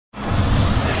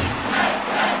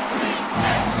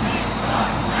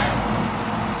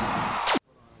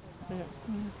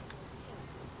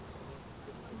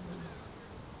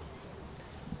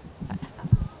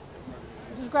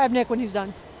grab Nick when he's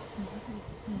done.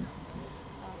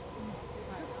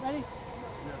 Ready?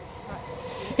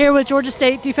 Here with Georgia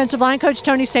State defensive line coach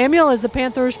Tony Samuel as the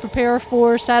Panthers prepare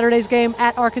for Saturday's game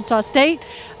at Arkansas State.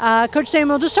 Coach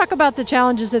Samuel, just talk about the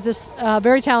challenges that this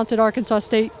very talented Arkansas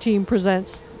State team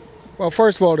presents. Well,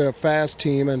 first of all, they're a fast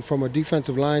team, and from a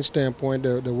defensive line standpoint,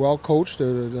 they're well coached. They're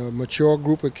a mature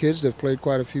group of kids. They've played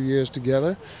quite a few years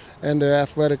together, and they're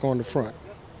athletic on the front.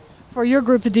 For your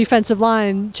group, the defensive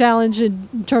line challenge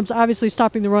in terms of obviously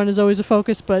stopping the run is always a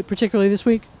focus, but particularly this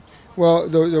week? Well,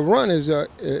 the run is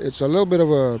it's a little bit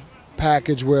of a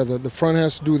package where the front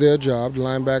has to do their job, the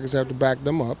linebackers have to back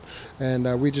them up,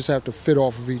 and we just have to fit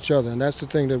off of each other. And that's the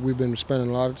thing that we've been spending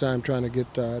a lot of time trying to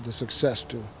get the success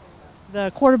to. The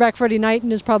quarterback, Freddie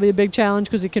Knighton, is probably a big challenge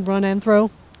because he can run and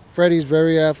throw. Freddie's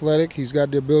very athletic. He's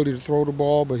got the ability to throw the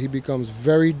ball, but he becomes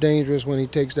very dangerous when he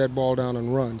takes that ball down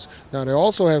and runs. Now, they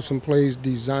also have some plays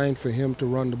designed for him to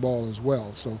run the ball as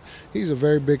well. So he's a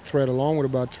very big threat along with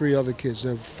about 3 other kids.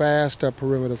 They're a fast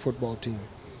perimeter football team.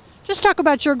 Just talk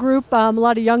about your group, a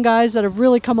lot of young guys that have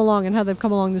really come along and how they've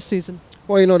come along this season.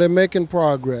 Well, you know, they're making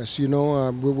progress. You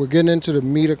know, we're getting into the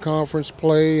meat of conference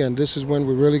play, and this is when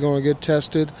we're really going to get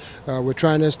tested. We're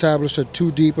trying to establish a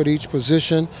 2 deep at each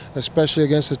position, especially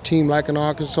against a team like an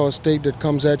Arkansas State that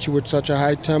comes at you with such a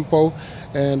high tempo.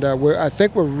 And I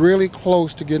think we're really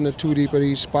close to getting a 2 deep at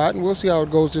each spot, and we'll see how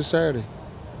it goes this Saturday.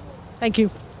 Thank you.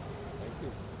 Thank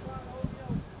you.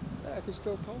 I can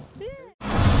still talk.